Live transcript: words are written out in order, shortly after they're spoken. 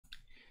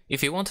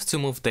If you want to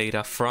move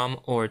data from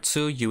or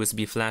to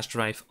USB flash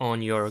drive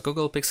on your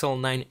Google Pixel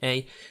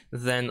 9a,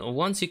 then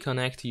once you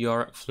connect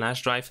your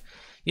flash drive,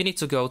 you need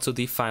to go to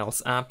the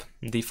Files app,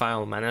 the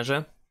File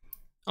Manager.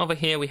 Over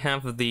here we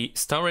have the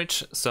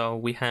storage, so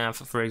we have,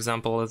 for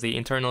example, the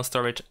internal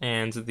storage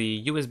and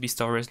the USB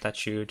storage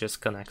that you just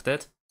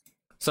connected.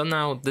 So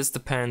now this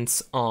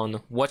depends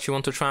on what you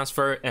want to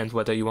transfer and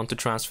whether you want to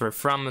transfer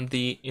from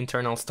the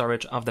internal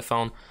storage of the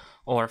phone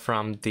or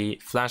from the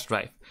flash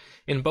drive.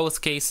 In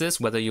both cases,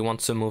 whether you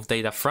want to move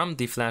data from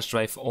the flash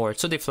drive or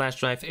to the flash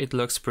drive, it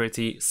looks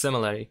pretty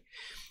similarly.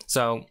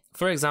 So,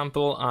 for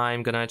example,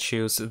 I'm gonna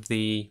choose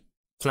the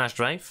flash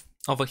drive.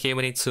 Over here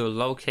we need to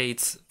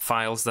locate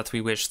files that we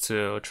wish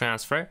to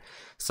transfer.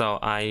 So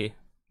I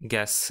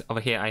guess over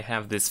here I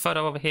have this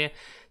photo over here,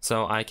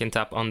 so I can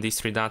tap on these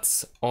three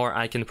dots, or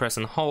I can press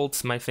and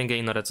hold my finger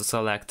in order to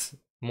select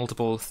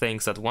multiple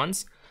things at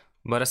once.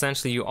 But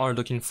essentially you are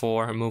looking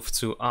for a move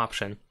to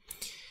option.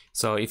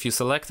 So if you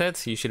select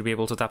it, you should be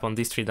able to tap on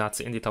these three dots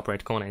in the top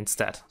right corner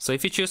instead. So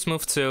if you choose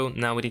move to,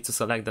 now we need to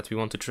select that we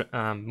want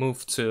to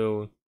move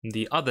to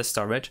the other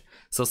storage.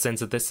 So since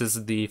this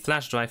is the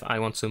flash drive, I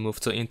want to move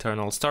to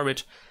internal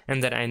storage,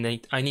 and then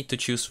I need to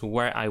choose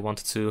where I want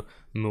to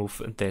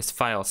move this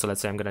file. So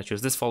let's say I'm gonna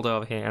choose this folder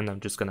over here, and I'm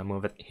just gonna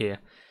move it here.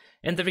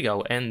 And there we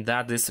go, and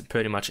that is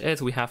pretty much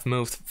it. We have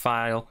moved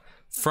file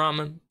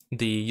from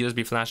the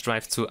USB flash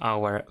drive to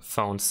our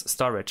phone's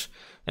storage.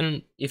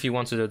 And if you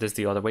want to do this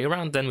the other way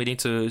around, then we need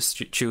to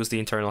choose the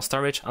internal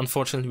storage.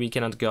 Unfortunately, we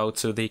cannot go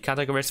to the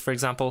categories, for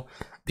example,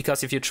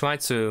 because if you try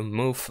to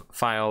move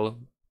file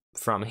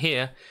from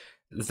here,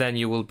 then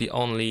you will be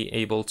only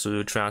able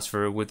to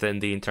transfer within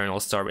the internal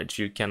storage.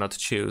 You cannot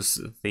choose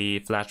the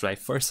flash drive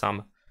for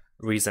some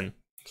reason.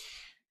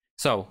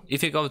 So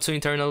if you go to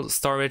internal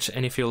storage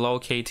and if you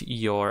locate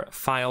your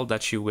file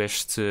that you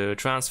wish to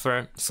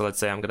transfer, so let's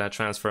say I'm gonna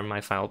transfer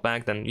my file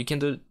back, then you can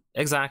do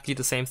exactly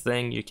the same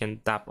thing. You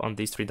can tap on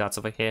these three dots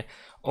over here,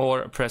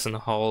 or press and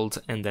hold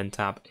and then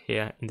tap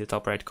here in the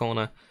top right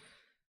corner.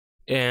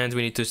 And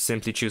we need to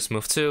simply choose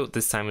move to.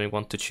 This time we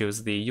want to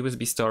choose the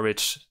USB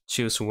storage,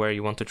 choose where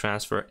you want to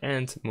transfer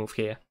and move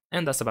here.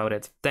 And that's about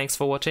it. Thanks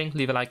for watching,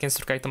 leave a like and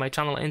subscribe to my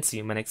channel, and see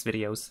you in my next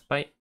videos. Bye!